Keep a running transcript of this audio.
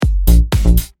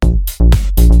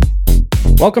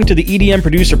Welcome to the EDM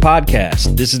Producer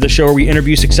Podcast. This is the show where we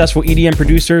interview successful EDM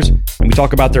producers and we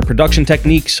talk about their production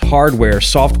techniques, hardware,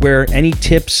 software, any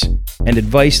tips and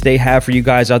advice they have for you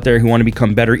guys out there who want to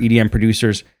become better EDM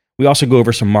producers. We also go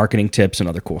over some marketing tips and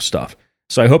other cool stuff.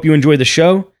 So I hope you enjoy the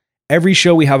show. Every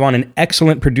show we have on an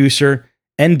excellent producer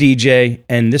and DJ,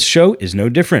 and this show is no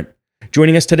different.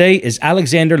 Joining us today is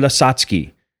Aleksander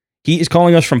Lasocki. He is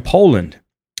calling us from Poland.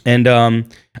 And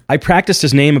I practiced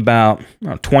his name about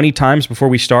 20 times before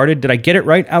we started. Did I get it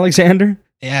right, Aleksander?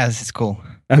 Yes, it's cool.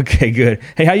 Okay, good.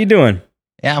 Hey, how you doing?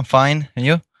 Yeah, I'm fine. And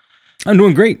you? I'm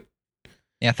doing great.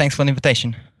 Yeah, thanks for the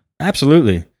invitation.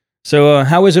 Absolutely. So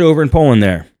how is it over in Poland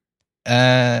there?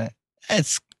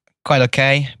 It's quite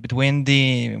okay. A bit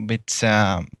windy, a bit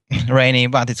rainy,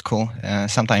 but it's cool.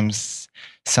 Sometimes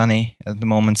sunny at the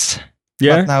moments.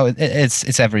 Yeah? But now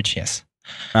it's average, yes.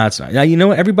 That's nice. Now, you know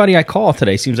what? Everybody I call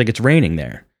today seems like it's raining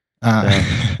there.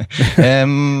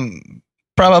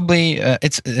 Probably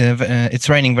it's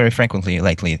raining very frequently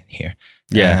lately here.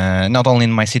 Yeah. Not only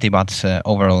in my city, but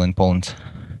overall in Poland.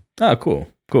 Oh, cool.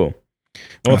 Well,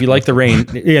 if you like the rain,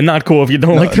 yeah, not cool if you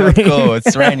don't like the rain. Cool.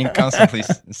 It's raining constantly,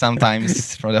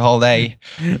 sometimes for the whole day.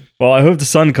 Well, I hope the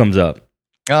sun comes up.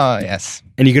 Oh, yes.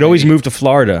 And you could always move to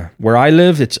Florida. Where I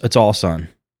live, it's all sun.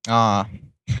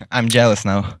 I'm jealous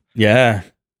now. Yeah,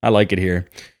 I like it here.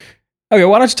 Okay,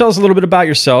 why don't you tell us a little bit about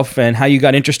yourself and how you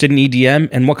got interested in EDM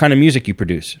and what kind of music you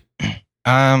produce?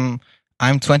 I'm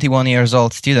 21 years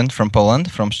old student from Poland,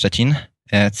 from Szczecin.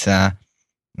 It's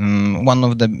one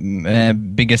of the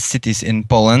biggest cities in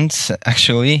Poland,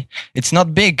 actually. It's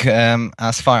not big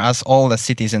as far as all the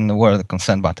cities in the world are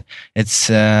concerned, but it's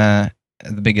one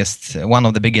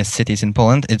of the biggest cities in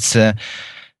Poland. It's in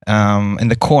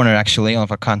the corner, actually,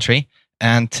 of our country.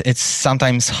 And it's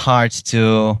sometimes hard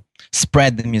to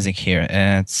spread the music here.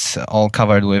 It's all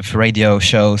covered with radio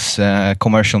shows,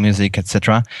 commercial music,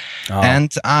 etc. Oh.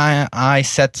 And I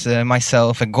set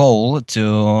myself a goal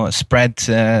to spread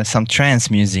some trance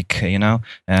music,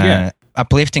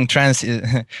 Uplifting trance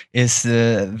is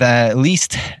the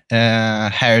least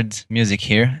heard music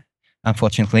here,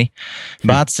 unfortunately.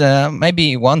 But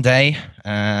maybe one day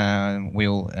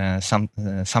we'll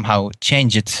somehow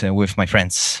change it with my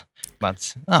friends.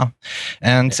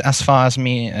 And as far as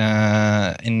me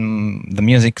in the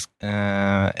music,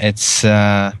 it's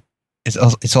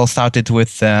all started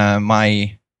with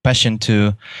my passion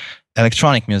to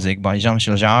electronic music by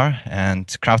Jean-Michel Jarre and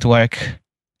Kraftwerk,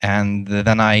 and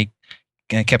then I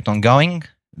kept on going.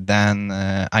 Then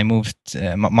I moved.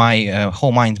 My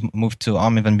whole mind moved to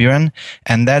Armin van Buuren,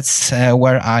 and that's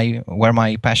where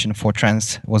my passion for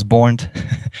trance was born,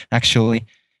 actually.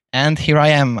 And here I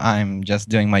am. I'm just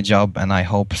doing my job, and I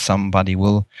hope somebody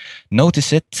will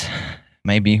notice it.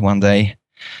 Maybe one day.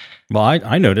 Well,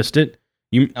 I noticed it.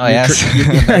 Yes.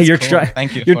 Cool.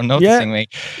 Thank you for noticing me.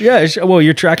 Yeah. Well,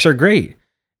 your tracks are great,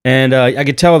 and I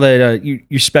could tell that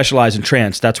you specialize in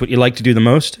trance. That's what you like to do the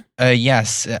most.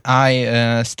 Yes,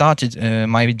 I started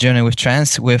my journey with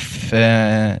trance with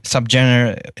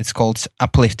subgenre. It's called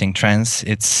uplifting trance.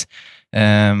 It's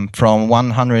from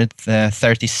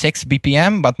 136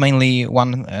 BPM, but mainly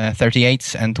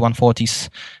 138 and 140s,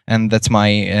 and that's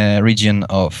my region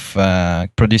of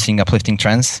producing uplifting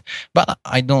trance. But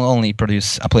I don't only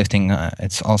produce uplifting;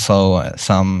 it's also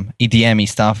some EDM-y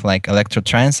stuff like electro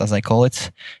trance, as I call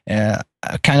it,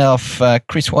 kind of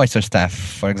Chris Wojcer stuff,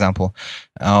 for example,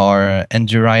 or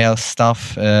Andrew Rayel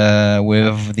stuff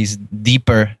with these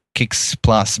deeper kicks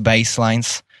plus bass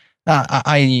lines.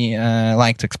 I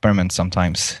like to experiment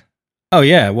sometimes. Oh,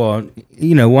 yeah. Well,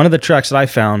 one of the tracks that I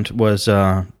found was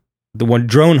the one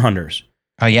Drone Hunters.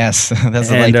 Oh, yes. That's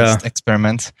the latest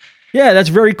experiment. Yeah, that's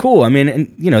very cool. I mean,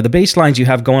 and, the bass lines you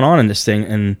have going on in this thing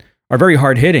and are very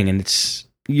hard hitting, and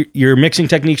your mixing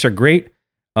techniques are great.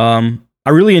 I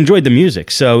really enjoyed the music.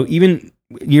 So even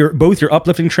both your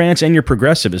uplifting trance and your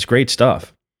progressive is great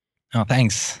stuff. Oh,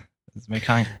 thanks. That's very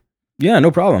kind. Yeah,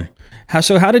 no problem.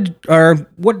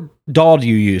 What DAW do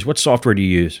you use? What software do you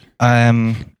use?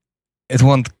 It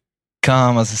won't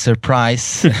come as a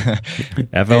surprise.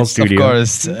 FL Studio. Of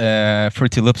course,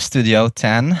 Fruity Loop Studio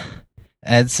 10.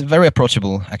 It's very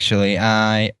approachable, actually.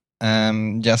 I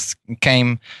just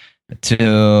came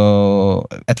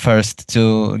at first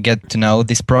to get to know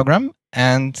this program.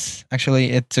 And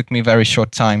actually, it took me a very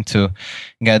short time to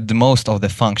get the most of the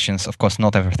functions. Of course,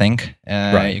 not everything.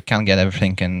 Right. You can't get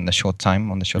everything in a short time,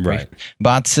 on the short brief.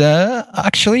 But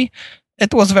actually,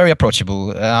 it was very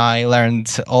approachable. I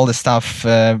learned all the stuff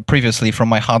previously from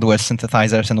my hardware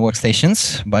synthesizers and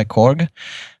workstations by Korg.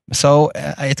 So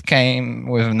it came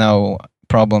with no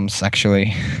problems,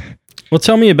 actually. Well,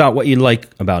 tell me about what you like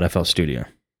about FL Studio.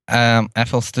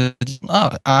 FL Studio.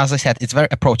 Oh, as I said, it's very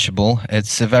approachable.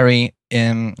 It's a very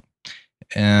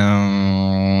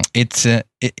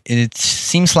it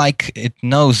seems like it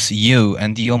knows you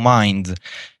and your mind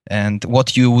and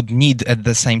what you would need at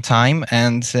the same time,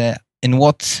 and in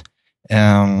what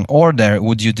order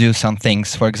would you do some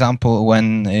things. For example,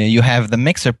 when you have the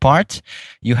mixer part,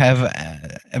 you have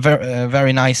a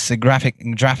very nice graphic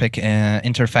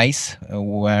interface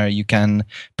where you can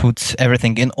put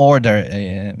everything in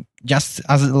order, just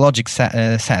as the logic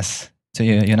says to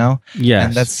you, you know. Yes.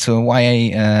 And that's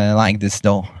why I like this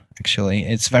DAW. Actually,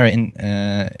 it's very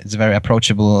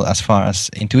approachable as far as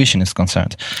intuition is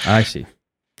concerned. I see.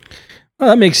 Well,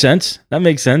 that makes sense.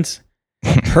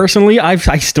 Personally, I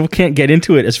still can't get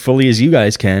into it as fully as you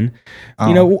guys can.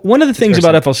 You know, one of the things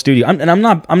about FL Studio, I'm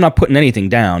not putting anything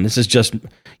down. This is just,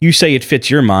 you say it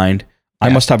fits your mind. Yeah. I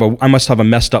must have a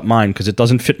messed up mind because it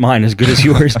doesn't fit mine as good as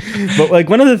yours. But like,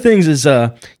 one of the things is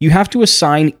you have to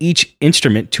assign each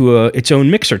instrument to its own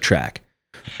mixer track.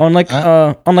 On like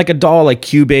a DAW like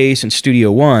Cubase and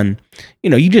Studio One,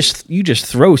 you know, you just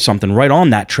throw something right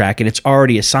on that track and it's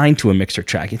already assigned to a mixer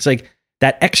track. It's like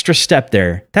that extra step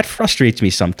there that frustrates me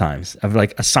sometimes, of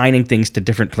like assigning things to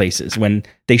different places when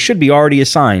they should be already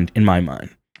assigned in my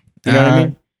mind. You know what I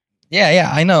mean?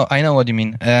 Yeah, I know what you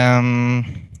mean. At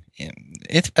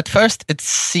first it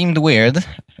seemed weird.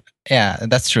 Yeah,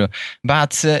 that's true.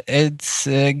 But it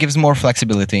gives more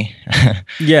flexibility.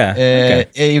 Yeah.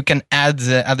 Okay. You can add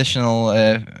additional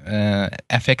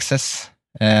FXs,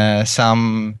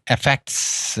 some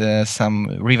effects, some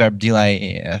reverb,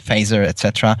 delay, phaser,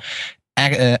 etc.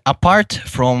 Apart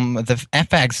from the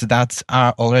effects that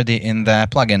are already in the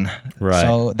plugin. Right.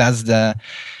 So that's a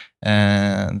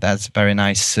very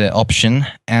nice option.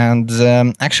 And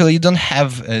actually, you don't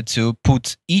have to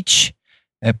put each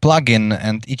plugin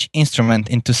and each instrument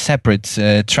into separate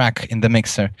track in the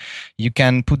mixer. You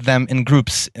can put them in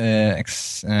groups.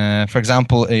 For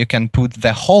example, you can put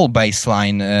the whole bass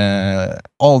line,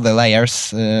 all the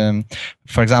layers.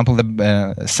 For example,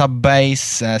 the sub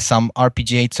bass, some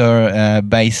arpeggiator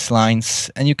bass lines,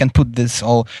 and you can put this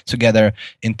all together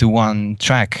into one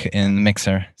track in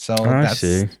mixer. So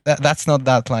that's not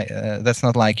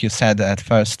like you said at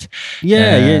first.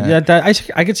 Yeah,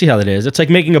 I can see how that is. It's like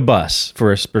making a bus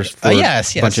for a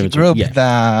yes. Group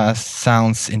the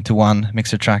sounds into one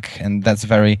mixer track, and that's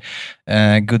very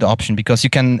good option because you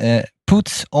can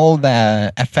put all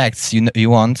the effects you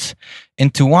want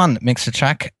into one mixer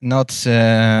track, not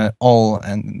all,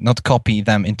 and not copy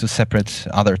them into separate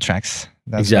other tracks.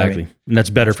 That's exactly. And that's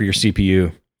better for your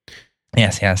CPU.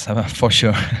 Yes, for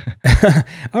sure.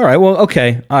 All right, well,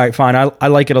 okay. All right, fine. I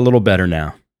like it a little better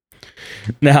now.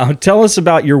 Now, tell us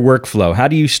about your workflow. How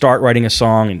do you start writing a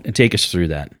song, and take us through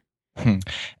that?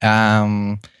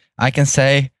 I can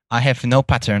say I have no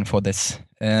pattern for this.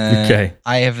 Okay.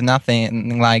 I have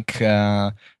nothing like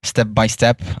step by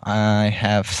step. I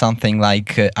have something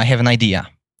like I have an idea,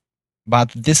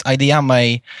 but this idea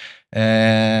may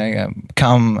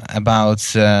come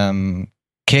about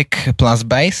kick plus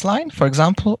bass line, for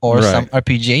example, or some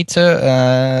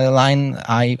arpeggiator line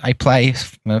I play,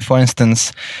 for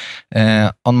instance,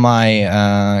 on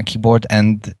my keyboard,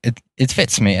 and it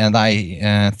fits me, and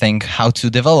I think how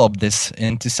to develop this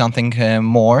into something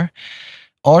more.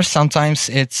 Or sometimes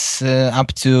it's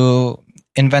up to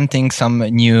inventing some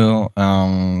new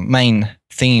main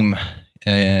theme,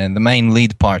 the main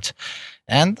lead part.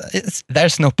 And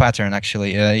there's no pattern,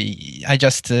 actually. I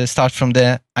just start from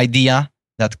the idea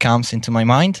that comes into my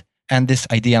mind, and this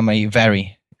idea may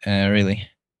vary, really.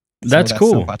 That's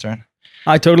cool. No pattern.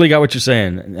 I totally got what you're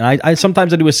saying. I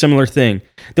sometimes I do a similar thing.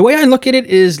 The way I look at it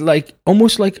is like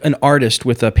almost like an artist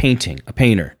with a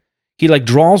painter. He like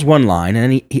draws one line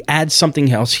and then he adds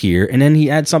something else here and then he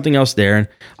adds something else there. And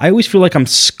I always feel like I'm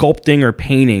sculpting or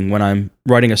painting when I'm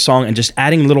writing a song and just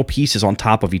adding little pieces on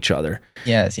top of each other.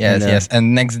 Yes.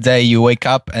 And next day you wake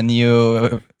up and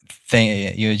you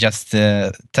just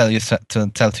tell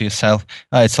to yourself,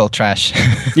 oh, it's all trash.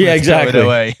 Yeah,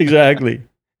 exactly. Exactly.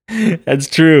 That's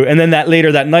true. And then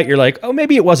later that night you're like, oh,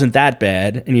 maybe it wasn't that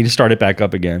bad. And you just start it back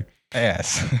up again.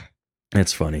 Yes.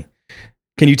 That's funny.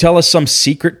 Can you tell us some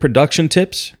secret production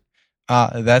tips?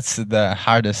 That's the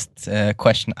hardest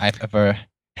question I've ever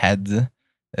had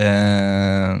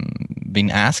been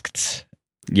asked.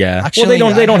 Yeah. Actually,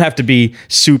 well, they don't have to be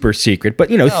super secret, but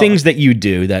things that you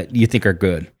do that you think are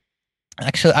good.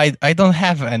 Actually, I don't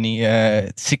have any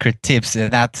secret tips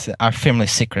that are firmly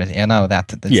secret.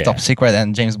 That's top secret,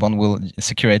 and James Bond will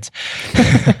secure it.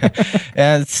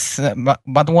 But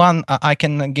I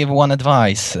can give one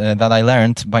advice that I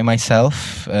learned by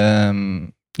myself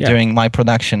during my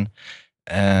production.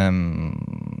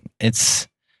 it's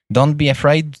don't be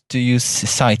afraid to use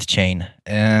sidechain.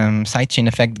 Sidechain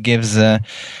effect gives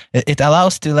it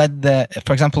allows to let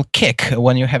for example, kick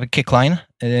when you have a kick line.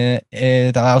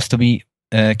 It allows to be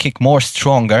kick more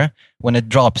stronger when it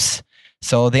drops,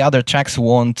 so the other tracks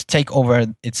won't take over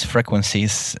its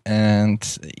frequencies,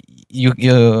 and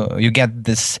you get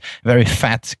this very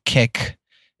fat kick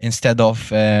instead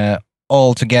of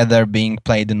all together being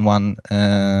played in one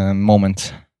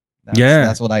moment.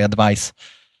 That's what I advise.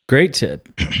 Great tip.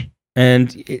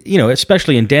 And,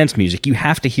 especially in dance music, you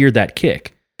have to hear that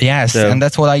kick. Yes, and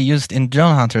that's what I used in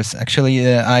Drone Hunters. Actually,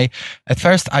 at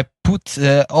first I put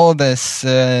all this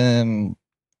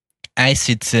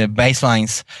acid bass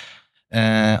lines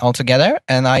all together,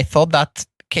 and I thought that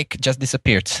kick just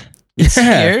disappeared. It's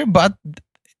here, but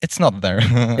it's not there.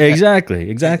 Exactly.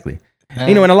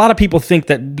 And a lot of people think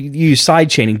that you use side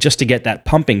chaining just to get that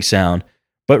pumping sound,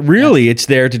 but really it's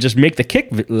there to just make the kick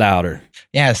louder.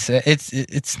 Yes,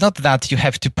 it's not that you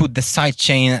have to put the side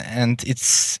chain and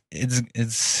it's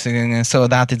so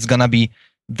that it's gonna be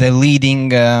the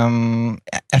leading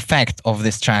effect of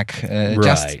this track.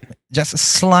 Just a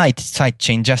slight side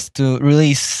chain, just to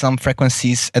release some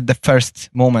frequencies at the first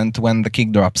moment when the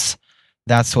kick drops.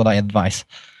 That's what I advise.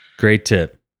 Great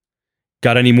tip.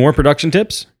 Got any more production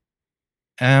tips?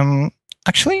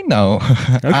 Actually, no.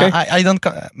 Okay. I don't.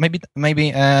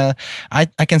 Maybe.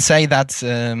 I can say that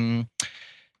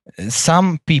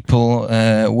some people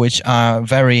which are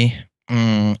very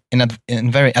in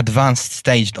very advanced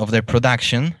stage of their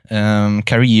production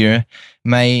career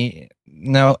may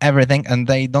know everything, and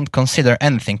they don't consider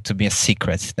anything to be a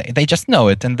secret. They just know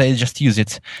it and they just use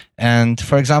it. And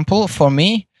for example, for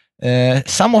me,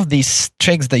 some of these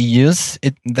tricks they use,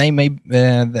 it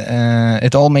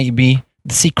all may be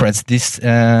the secrets.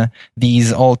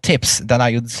 These all tips that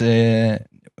I would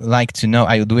like to know,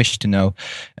 I would wish to know.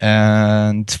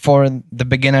 And for the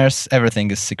beginners,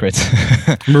 everything is secret.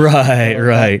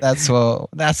 Right. That's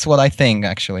what I think,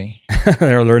 actually.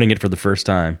 They're learning it for the first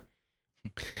time.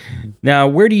 Now,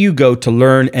 where do you go to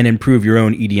learn and improve your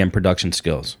own EDM production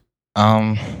skills?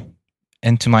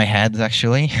 Into my head,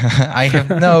 actually. I have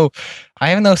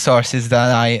no sources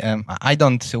that I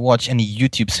don't watch any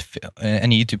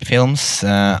YouTube films.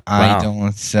 Wow.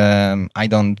 I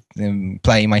don't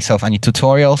play myself any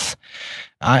tutorials.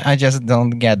 I just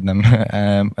don't get them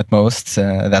at most.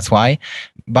 That's why.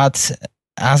 But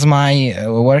as my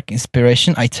work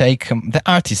inspiration, I take the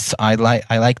artists I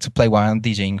like to play while I'm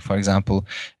DJing. For example,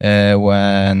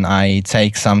 when I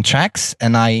take some tracks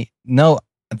and I know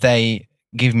they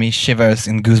give me shivers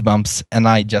and goosebumps, and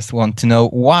I just want to know,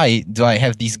 why do I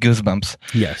have these goosebumps?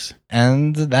 Yes.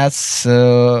 And that's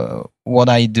what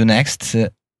I do next.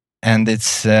 And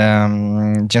it's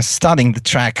just studying the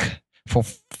track for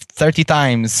 30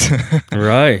 times.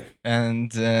 Right.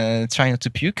 And try not to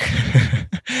puke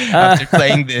after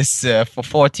playing this for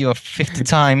 40 or 50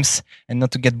 times, and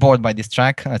not to get bored by this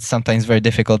track. It's sometimes very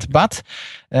difficult. But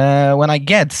when I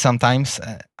get, sometimes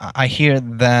I hear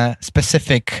the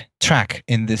specific track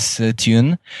in this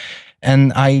tune,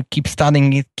 and I keep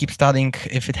studying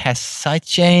if it has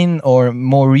sidechain or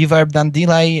more reverb than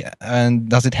delay, and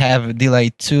does it have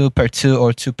delay 2x2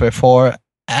 or 2x4,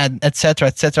 and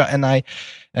etc. And I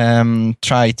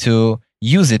try to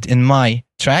use it in my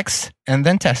tracks and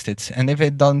then test it. And if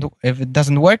it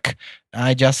doesn't work,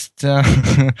 I just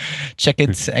check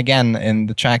it again in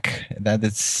the track that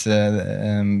it's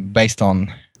based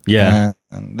on. Yeah.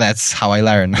 That's how I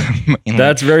learn.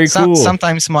 That's very cool.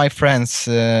 Sometimes my friends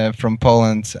from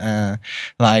Poland,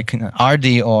 like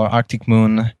Ardi or Arctic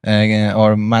Moon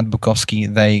or Matt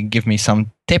Bukowski, they give me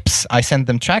some tips. I send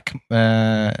them track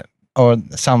or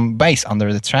some bass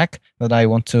under the track that I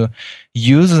want to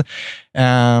use.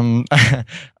 At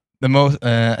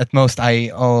most, I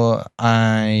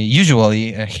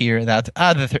usually hear that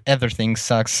other thing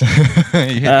sucks. You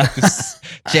have to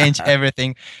change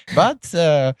everything, but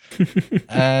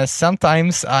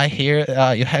sometimes I hear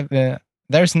you have.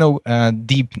 There's no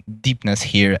deepness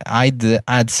here. I'd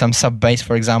add some sub bass,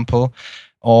 for example,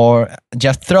 or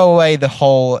just throw away the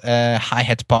whole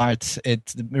hi-hat part.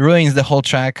 It ruins the whole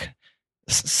track.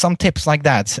 Some tips like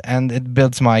that, and it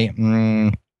builds my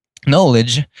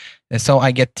knowledge. So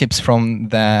I get tips from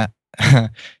the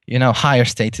higher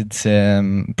stated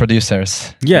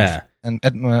producers. Yeah, and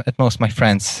at most my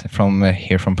friends from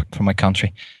here from my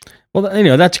country. Well,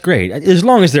 that's great, as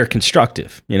long as they're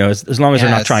constructive. As long as they're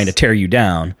not trying to tear you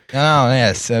down. Oh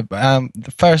yes.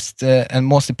 The first and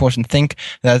most important thing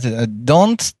that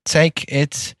don't take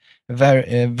it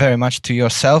very very much to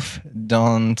yourself.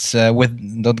 Don't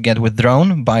get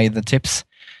withdrawn by the tips.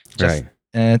 Just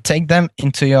take them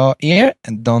into your ear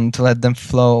and don't let them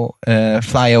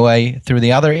fly away through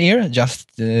the other ear. Just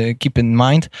keep in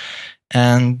mind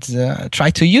and try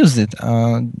to use it.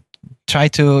 Try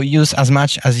to use as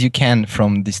much as you can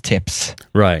from these tips.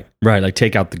 Right. Like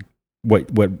take out what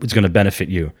is going to benefit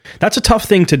you. That's a tough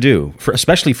thing to do,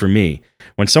 especially for me.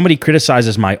 When somebody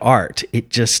criticizes my art,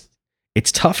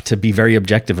 it's tough to be very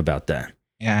objective about that.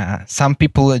 Yeah, some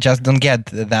people just don't get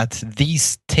that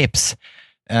these tips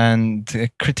and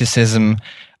criticism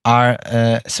are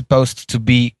supposed to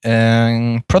be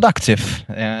productive.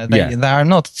 They are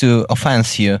not to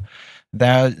offense you.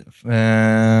 They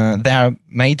are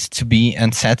made to be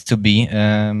and set to be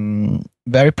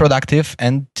very productive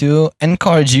and to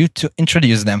encourage you to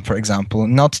introduce them, for example,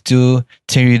 not to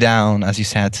tear you down, as you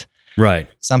said. Right.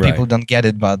 Some people don't get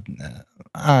it, but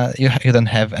you don't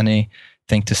have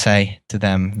anything to say to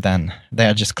them. Then they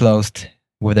are just closed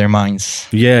with their minds.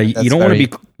 Yeah, you don't want to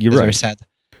be. You're right. Very sad.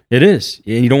 It is.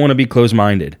 You don't want to be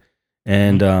closed-minded,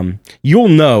 and you'll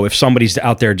know if somebody's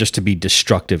out there just to be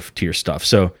destructive to your stuff.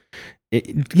 So,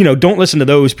 don't listen to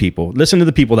those people. Listen to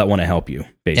the people that want to help you.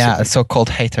 Basically, yeah, so-called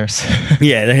haters.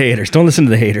 Yeah, the haters. Don't listen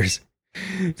to the haters.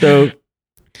 So,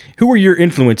 who were your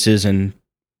influences and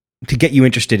to get you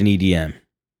interested in EDM?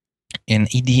 In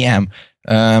EDM,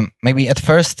 maybe at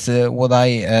first, what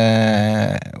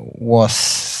I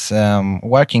was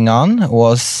working on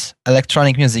was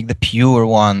electronic music, the pure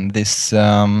one.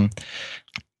 Where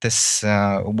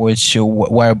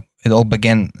it all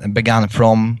began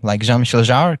from, like Jean-Michel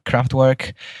Jarre,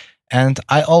 Kraftwerk, and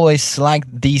I always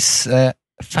liked these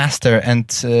faster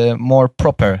and more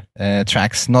proper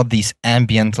tracks, not these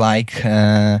ambient-like.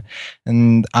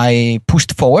 And I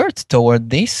pushed forward toward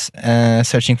this,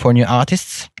 searching for new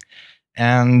artists,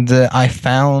 and I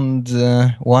found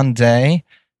one day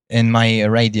in my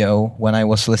radio, when I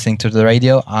was listening to the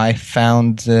radio, I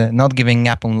found "Not Giving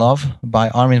Up on Love" by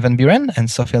Armin van Buuren and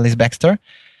Sophia Ellis Bextor.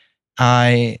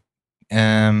 I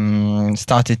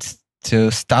started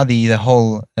to study the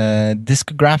whole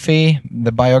discography,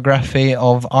 the biography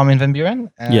of Armin van Buuren,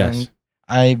 and yes.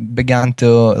 I began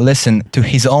to listen to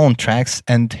his own tracks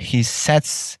and his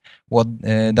sets. What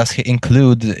does he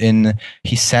include in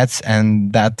his sets,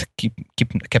 and that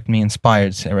kept me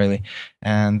inspired, really.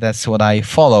 And that's what I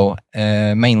follow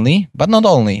mainly, but not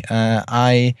only.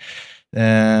 I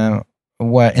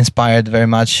were inspired very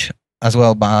much as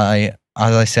well by,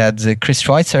 as I said, Chris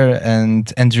Schweitzer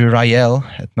and Andrew Rayel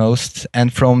at most,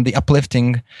 and from the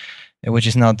uplifting, which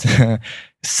is not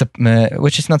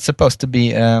supposed to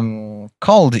be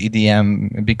called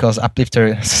EDM, because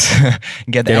uplifters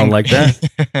get they angry. Don't like that.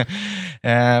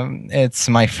 It's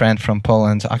my friend from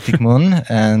Poland, Arctic Moon,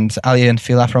 and Ali and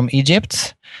Fila from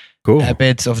Egypt. Cool. A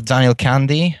bit of Daniel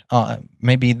Kandi,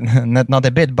 maybe not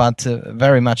a bit, but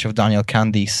very much of Daniel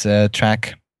Kandi's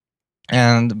track.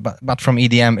 But from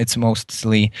EDM, it's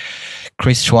mostly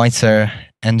Chris Schweitzer,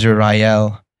 Andrew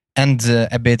Rayel, and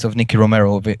a bit of Nicky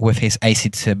Romero with his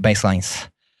acid bass lines.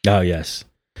 Oh, yes.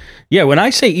 Yeah, when I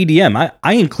say EDM,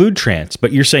 I include trance,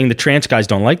 but you're saying the trance guys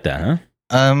don't like that, huh?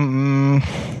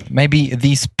 Maybe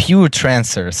these pure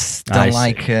trancers don't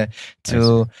like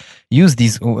to use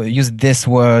this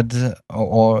word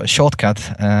or shortcut,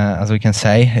 as we can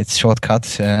say. It's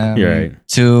shortcut right.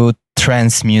 to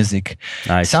trance music.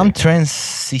 Some see.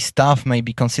 trancey stuff may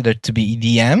be considered to be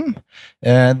EDM.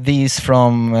 These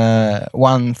from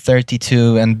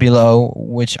 132 and below,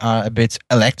 which are a bit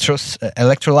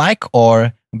electro-like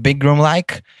or big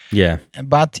room-like. Yeah.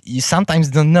 But you sometimes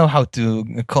don't know how to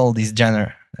call this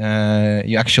genre.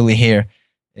 You actually hear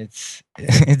it's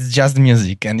just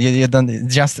music, and you don't,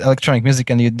 it's just electronic music,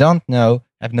 and you don't know,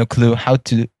 have no clue how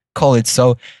to call it.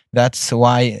 So that's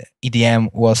why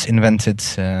EDM was invented,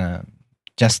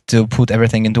 just to put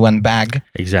everything into one bag.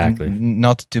 Exactly.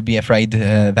 Not to be afraid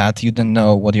that you don't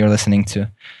know what you're listening to.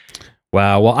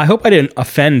 Wow. Well, I hope I didn't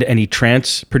offend any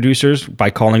trance producers by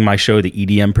calling my show the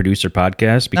EDM Producer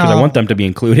Podcast, because I want them to be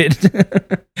included.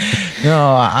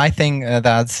 No, I think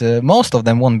that most of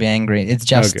them won't be angry. It's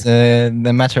just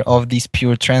the matter of these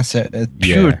pure trance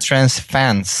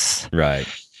fans. Right.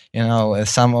 You know,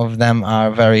 some of them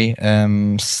are very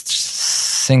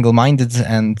single-minded,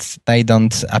 and they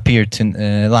don't appear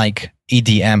to like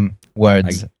EDM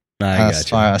words as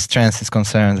far as trance is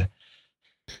concerned.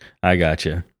 I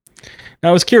gotcha. Now,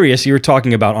 I was curious, you were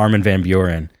talking about Armin van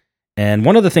Buuren, and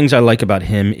one of the things I like about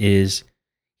him is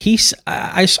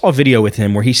I saw a video with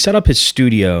him where he set up his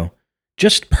studio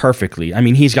just perfectly. I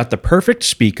mean, he's got the perfect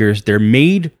speakers.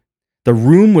 The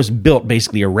room was built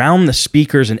basically around the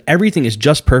speakers, and everything is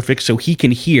just perfect, so he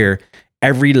can hear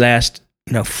every last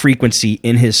frequency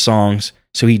in his songs,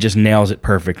 so he just nails it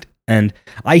perfect. And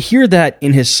I hear that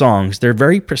in his songs. They're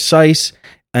very precise,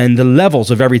 and the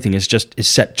levels of everything is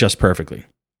set just perfectly.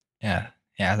 Yeah,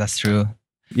 that's true.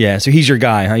 Yeah, so he's your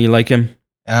guy, huh? You like him?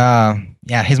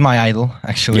 Yeah, he's my idol,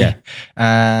 actually. Yeah.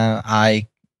 I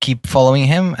keep following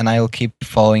him, and I'll keep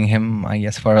following him, I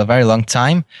guess, for a very long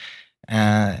time.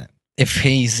 If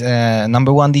he's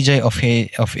number one DJ,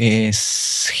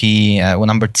 is he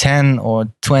number 10 or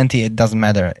 20, it doesn't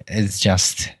matter. It's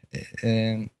just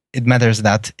it matters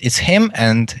that it's him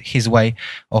and his way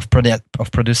of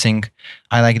producing.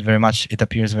 I like it very much. It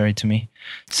appears very to me.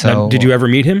 So, now, did you ever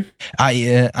meet him?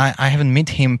 I haven't met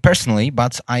him personally,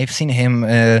 but I've seen him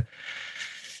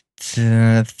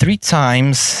 3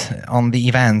 times on the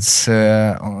events.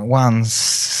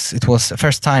 Once it was the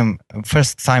first time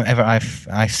ever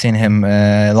I've seen him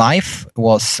live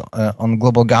was on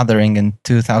Global Gathering in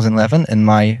 2011 in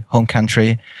my home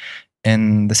country,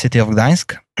 in the city of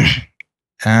Gdańsk.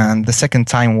 And the second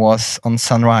time was on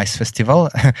Sunrise Festival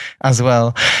as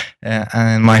well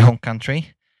in my home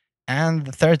country. And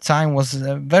the third time was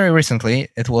very recently.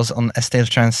 It was on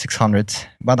Estate Trans 600,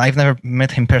 but I've never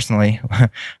met him personally.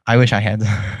 I wish I had.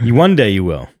 One day you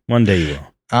will. One day you will.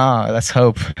 Let's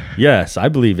hope. Yes, I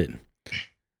believe it.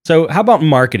 So how about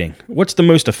marketing? What's the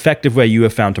most effective way you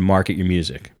have found to market your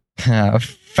music?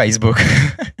 Facebook.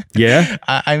 Yeah?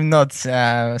 I'm not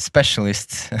a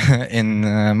specialist in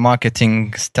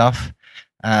marketing stuff.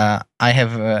 I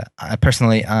have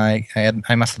personally,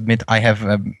 I must admit, I have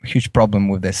a huge problem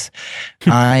with this.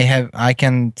 I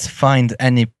can't find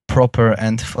any proper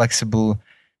and flexible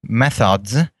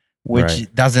methods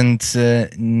which doesn't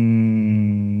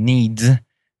need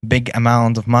big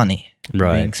amount of money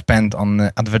being spent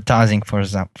on advertising, for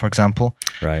example.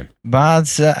 Right.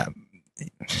 But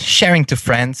sharing to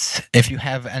friends, if you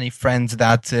have any friends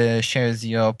that shares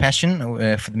your passion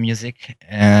for the music,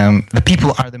 the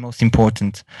people are the most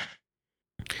important.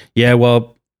 Yeah,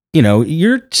 well,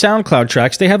 your SoundCloud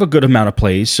tracks, they have a good amount of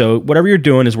plays, so whatever you're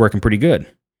doing is working pretty good.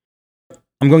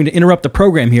 I'm going to interrupt the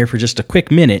program here for just a quick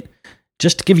minute.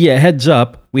 Just to give you a heads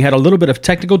up, we had a little bit of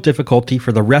technical difficulty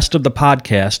for the rest of the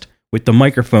podcast with the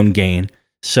microphone gain,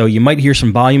 so you might hear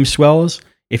some volume swells.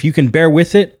 If you can bear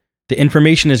with it, the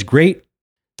information is great.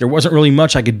 There wasn't really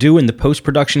much I could do in the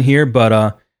post-production here, but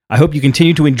I hope you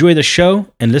continue to enjoy the show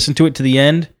and listen to it to the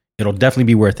end. It'll definitely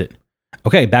be worth it.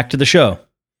 Okay, back to the show.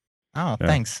 Oh,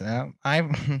 thanks. I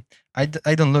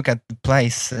don't look at the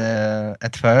place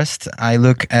at first. I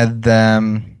look at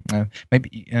the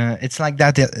maybe it's like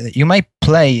that. You might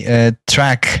play a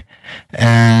track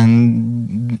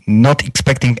and not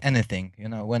expecting anything.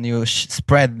 When you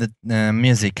spread the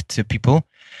music to people.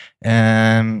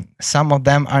 Some of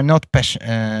them are not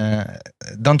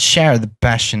don't share the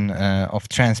passion of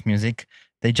trance music.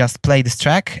 They just play this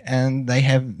track and they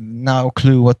have no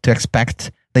clue what to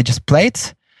expect. They just play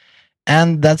it,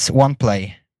 and that's one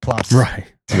play plus right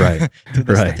to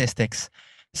the statistics.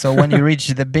 So when you reach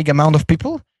the big amount of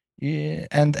people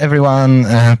and everyone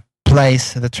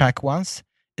plays the track once,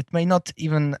 it may not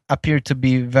even appear to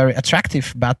be very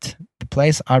attractive, but the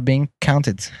plays are being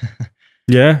counted.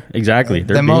 Yeah, exactly.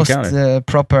 The most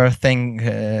proper thing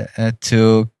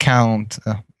to count,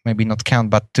 maybe not count,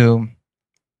 but to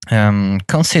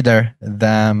consider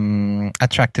the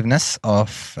attractiveness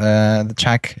of the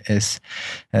track is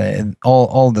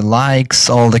all the likes,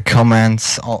 all the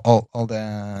comments, all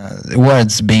the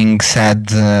words being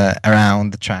said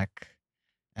around the track,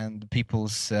 and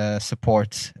people's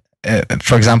support.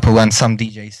 For example, when some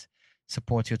DJs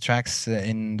support your tracks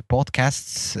in the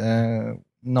podcasts,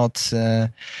 not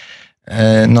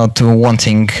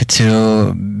wanting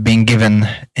to being given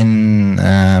in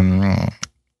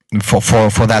for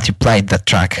that you played that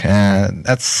track.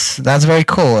 That's very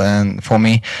cool, and for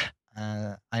me,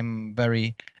 I'm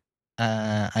very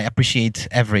I appreciate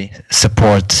every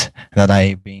support that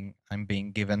I'm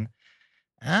being given,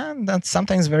 and that's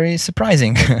sometimes very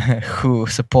surprising who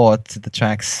support the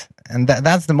tracks, and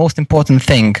that's the most important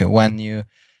thing when you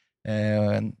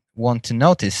want to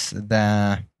notice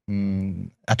the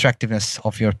attractiveness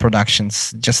of your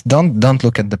productions. Just don't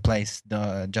look at the place.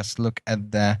 Just look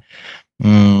at the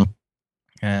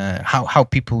how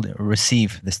people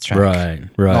receive this track.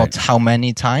 Right. Not how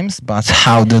many times, but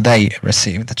how do they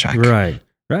receive the track. Right.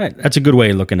 That's a good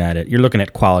way of looking at it. You're looking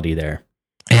at quality there.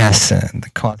 Yes, the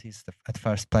quality is at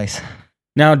first place.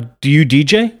 Now, do you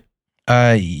DJ?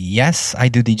 Yes, I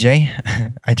do DJ.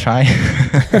 I try.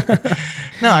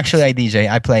 No, actually, I DJ.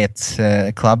 I play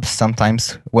at clubs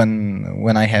sometimes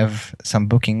when I have some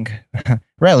booking.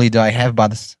 Rarely do I have,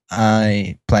 but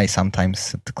I play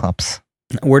sometimes at the clubs.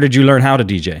 Where did you learn how to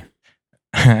DJ?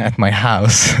 At my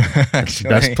house. Actually.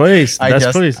 Best place.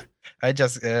 I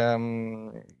just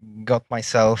got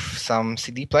myself some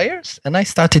CD players and I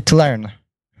started to learn.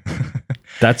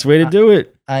 That's the way to do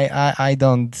it. I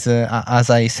don't, as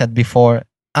I said before,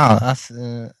 as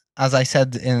I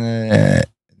said in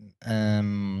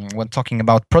when talking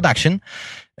about production,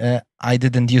 I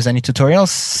didn't use any tutorials.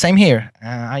 Same here.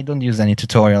 I don't use any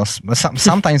tutorials. But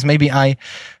sometimes maybe I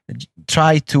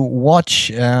try to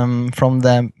watch from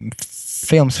the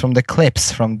films, from the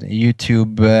clips from the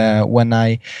YouTube when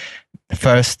I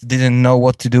first didn't know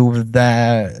what to do with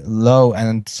the low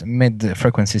and mid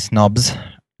frequencies knobs.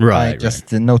 Right. I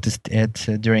just noticed it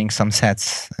during some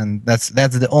sets, and that's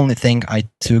the only thing I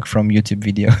took from YouTube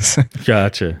videos.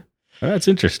 Gotcha. Well, that's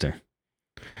interesting.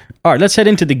 All right, let's head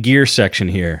into the gear section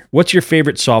here. What's your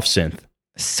favorite soft synth?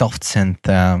 Soft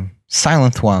synth,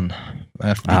 Silent One,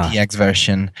 DTX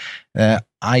version.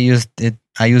 I use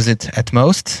it at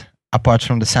most. Apart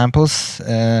from the samples,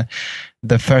 the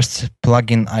first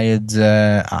plugin I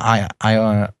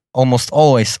almost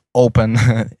always open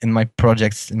in my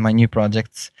projects, in my new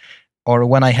projects, or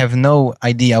when I have no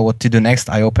idea what to do next,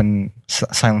 I open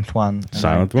Silent One.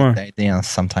 Silent One. The idea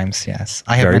sometimes, yes.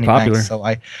 I have very many popular. banks, so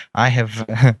I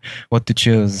have what to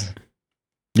choose.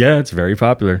 Yeah, it's very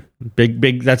popular.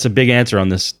 Big. That's a big answer on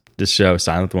this show.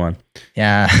 Silent One.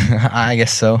 Yeah, I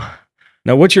guess so.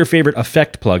 Now, what's your favorite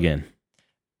effect plugin?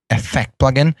 Effect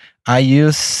plugin. I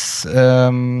use.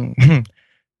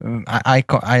 I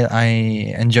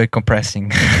enjoy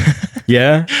compressing.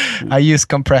 Yeah, I use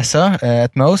compressor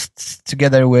at most,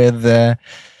 together with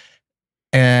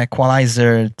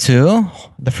equalizer 2,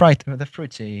 the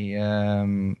fruity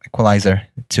equalizer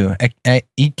 2,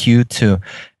 EQ 2,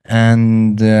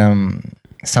 and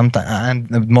sometimes and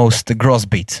the most gross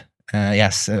beat.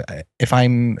 Yes, if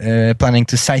I'm planning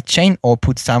to sidechain or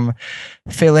put some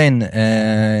fill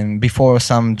in before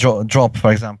some drop,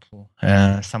 for example,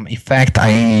 some effect,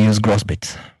 I use gross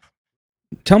beat.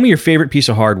 Tell me your favorite piece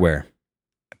of hardware.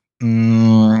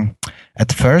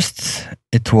 At first,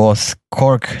 it was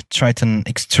Korg Triton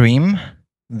Extreme,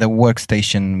 the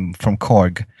workstation from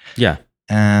Korg. Yeah.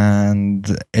 And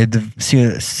it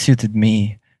suited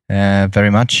me very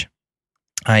much.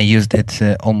 I used it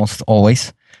almost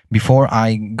always. Before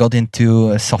I got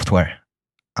into software,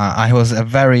 I was a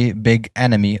very big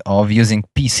enemy of using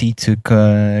PC to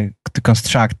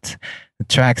construct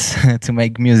tracks to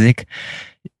make music.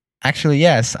 Actually,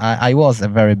 yes, I was a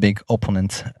very big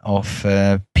opponent of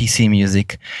PC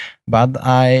music, but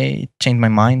I changed my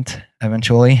mind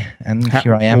eventually, and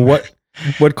here I am.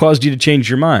 What caused you to change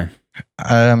your mind?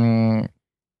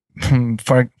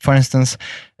 For instance,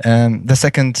 the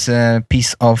second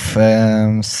piece of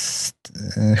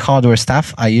hardware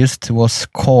stuff I used was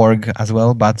Korg as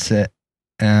well, but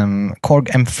Korg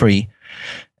M3.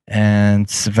 And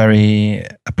it's a very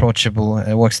approachable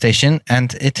workstation,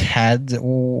 and it had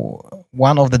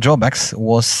one of the drawbacks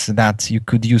was that you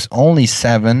could use only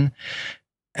 7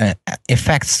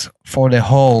 effects for the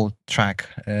whole track,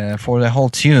 for the whole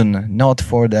tune, not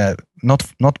per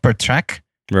track,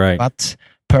 right? But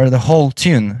per the whole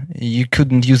tune. You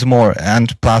couldn't use more,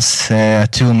 and plus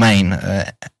 2 main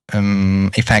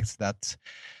effects that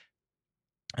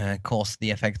caused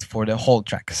the effect for the whole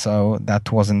track. So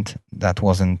that wasn't that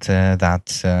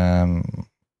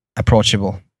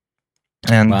approachable,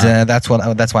 and wow. That's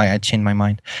why I changed my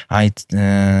mind. I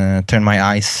turned my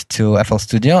eyes to FL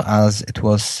Studio, as it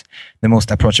was the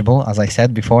most approachable, as I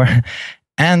said before,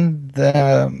 and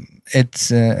it's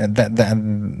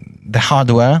the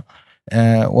hardware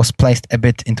was placed a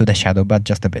bit into the shadow, but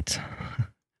just a bit.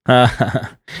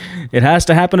 It has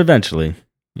to happen eventually.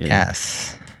 Yeah.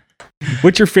 Yes.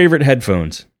 What's your favorite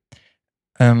headphones?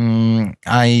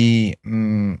 I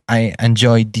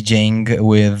enjoy DJing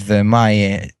with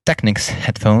my Technics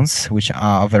headphones, which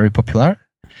are very popular.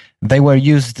 They were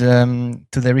used to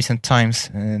the recent times,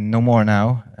 no more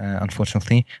now,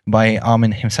 unfortunately, by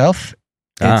Armin himself.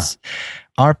 It's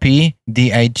RP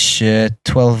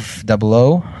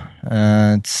DH1200.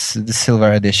 It's the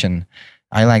silver edition.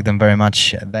 I like them very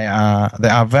much. They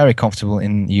are very comfortable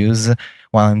in use.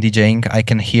 While I'm DJing, I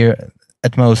can hear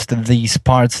at most these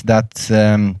parts that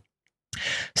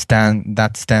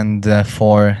stand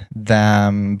for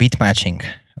the beat matching.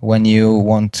 When you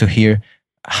want to hear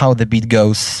how the beat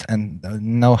goes and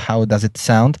know how does it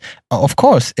sound. Of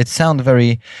course, it sounds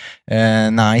very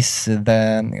nice.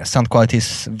 The sound quality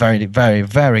is very, very,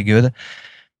 very good,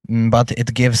 but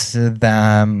it gives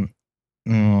the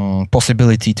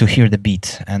possibility to hear the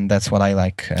beat, and that's what I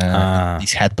like.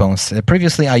 These headphones.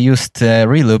 Previously, I used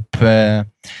Reloop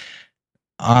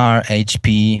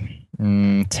RHP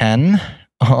 10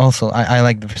 Also, I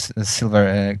like the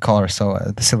silver color, so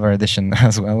the silver edition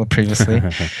as well previously,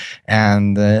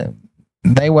 and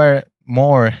they were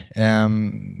more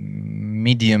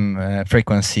medium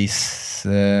frequencies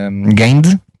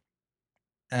gained.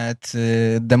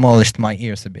 It demolished my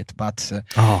ears a bit, but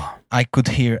I could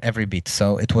hear every beat,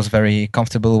 so it was very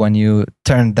comfortable when you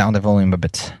turned down the volume a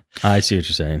bit. I see what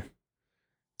you're saying.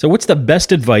 So what's the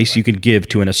best advice you could give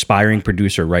to an aspiring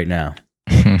producer right now?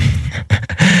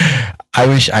 I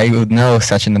wish I would know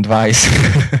such an advice.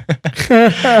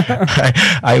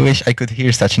 I wish I could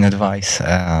hear such an advice.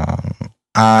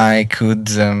 I could.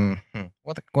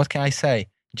 What can I say?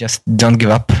 Just don't give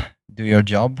up. Do your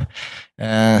job.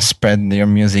 Spread your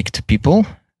music to people.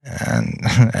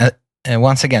 And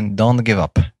once again, don't give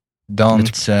up.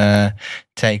 Don't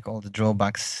take all the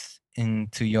drawbacks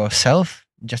into yourself.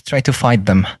 Just try to fight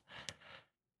them.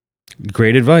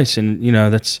 Great advice, and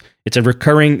it's a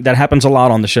recurring that happens a lot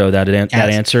on the show. That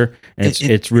answer, and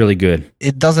it's really good.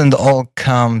 It doesn't all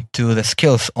come to the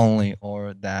skills only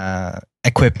or the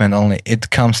equipment only. It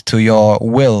comes to your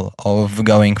will of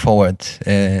going forward.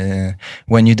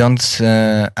 When you don't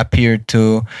appear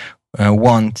to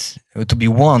wanting to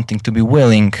be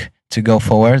willing to go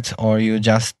forward, or you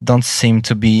just don't seem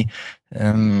to be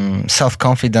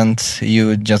self-confident,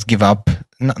 you just give up.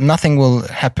 Nothing will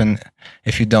happen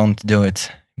if you don't do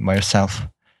it by yourself.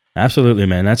 Absolutely,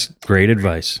 man. That's great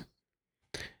advice.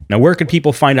 Now, where can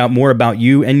people find out more about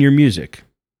you and your music?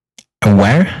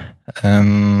 Where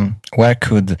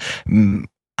could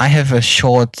I have a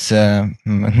short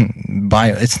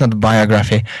bio? It's not a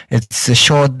biography. It's a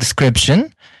short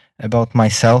description about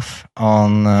myself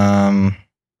on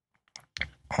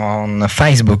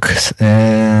Facebook,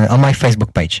 on my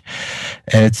Facebook page.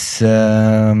 It's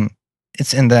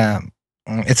in the.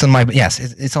 It's on my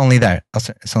It's only there.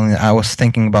 It's only. I was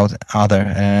thinking about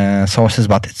other sources,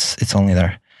 but it's only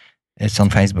there. It's on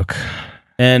Facebook.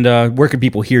 And where can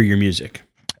people hear your music?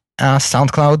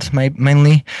 SoundCloud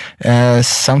mainly.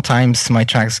 Sometimes my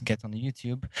tracks get on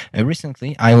YouTube.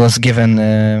 Recently, I was given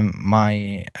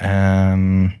my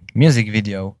music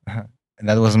video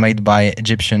that was made by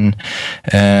Egyptian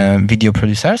video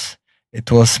producers.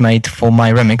 It was made for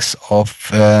my remix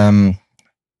of.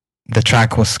 The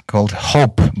track was called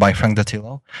Hope by Frank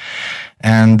Datillo,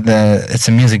 and it's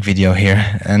a music video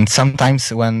here. And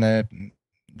sometimes when the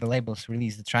labels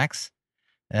release the tracks,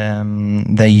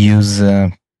 they use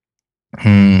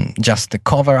just the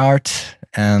cover art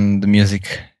and the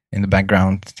music in the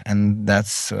background, and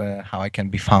that's how I can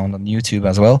be found on YouTube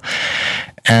as well.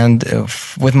 And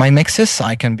with my mixes,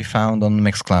 I can be found on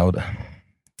Mixcloud.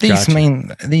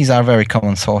 These are very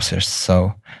common sources,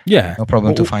 so no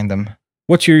problem to find them.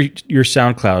 What's your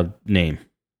SoundCloud name?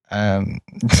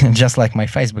 Just like my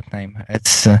Facebook name.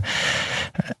 It's I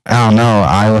don't know.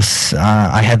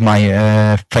 I had my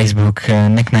Facebook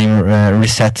nickname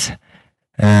reset.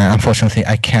 Unfortunately,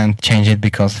 I can't change it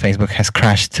because Facebook has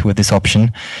crashed with this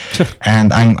option,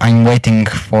 and I'm waiting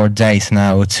for days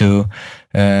now to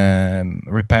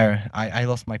repair. I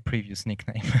lost my previous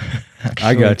nickname.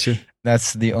 I got you.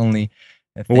 That's the only.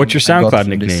 What's your SoundCloud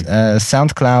nickname?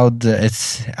 SoundCloud,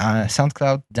 it's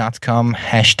soundcloud.com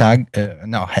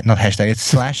not hashtag,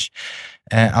 it's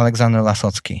 / Aleksander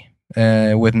Lasocki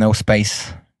with no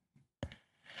space.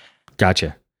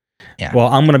 Gotcha. Yeah. Well,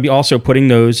 I'm going to be also putting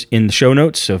those in the show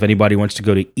notes, so if anybody wants to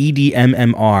go to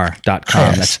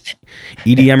edmmr.com, that's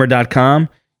edmr.com,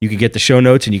 you can get the show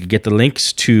notes and you can get the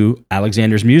links to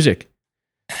Aleksander's music.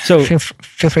 So feel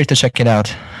free to check it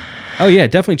out. Oh yeah,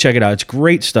 definitely check it out. It's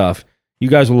great stuff. You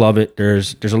guys will love it.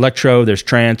 There's electro, there's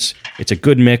trance. It's a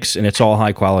good mix, and it's all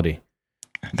high quality.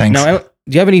 Thanks. Now, do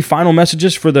you have any final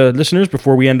messages for the listeners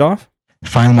before we end off?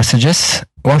 Final messages.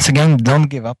 Once again, don't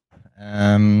give up.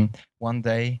 One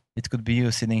day, it could be you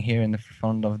sitting here in the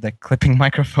front of the clipping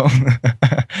microphone,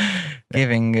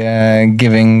 giving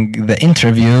the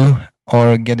interview,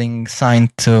 or getting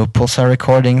signed to Pulsar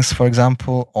Recordings, for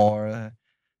example, or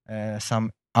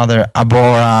some other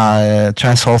Abora,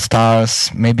 Trans All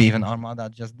Stars, maybe even Armada.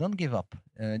 Just don't give up.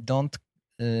 Don't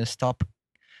stop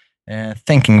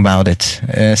thinking about it.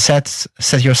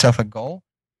 Set yourself a goal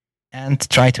and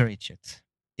try to reach it.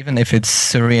 Even if it's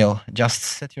surreal, just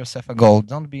set yourself a goal.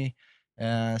 Don't be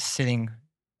sitting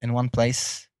in one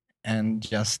place and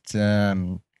just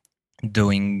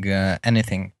doing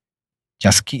anything.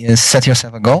 Just set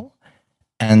yourself a goal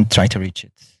and try to reach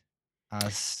it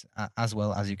as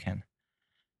well as you can.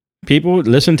 People,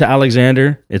 listen to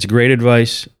Aleksander. It's great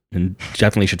advice, and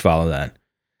definitely should follow that.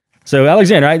 So,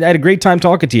 Aleksander, I had a great time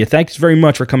talking to you. Thanks very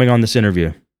much for coming on this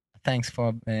interview. Thanks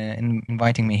for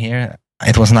inviting me here.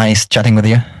 It was nice chatting with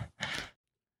you.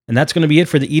 And that's going to be it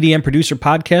for the EDM Producer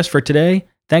Podcast for today.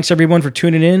 Thanks everyone for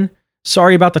tuning in.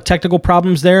 Sorry about the technical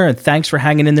problems there, and thanks for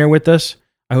hanging in there with us.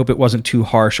 I hope it wasn't too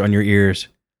harsh on your ears.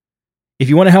 If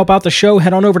you want to help out the show,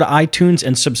 head on over to iTunes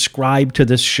and subscribe to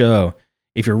this show.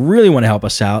 If you really want to help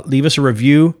us out, leave us a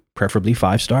review, preferably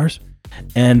 5 stars,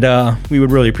 and we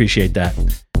would really appreciate that.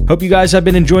 Hope you guys have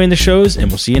been enjoying the shows, and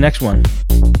we'll see you next one.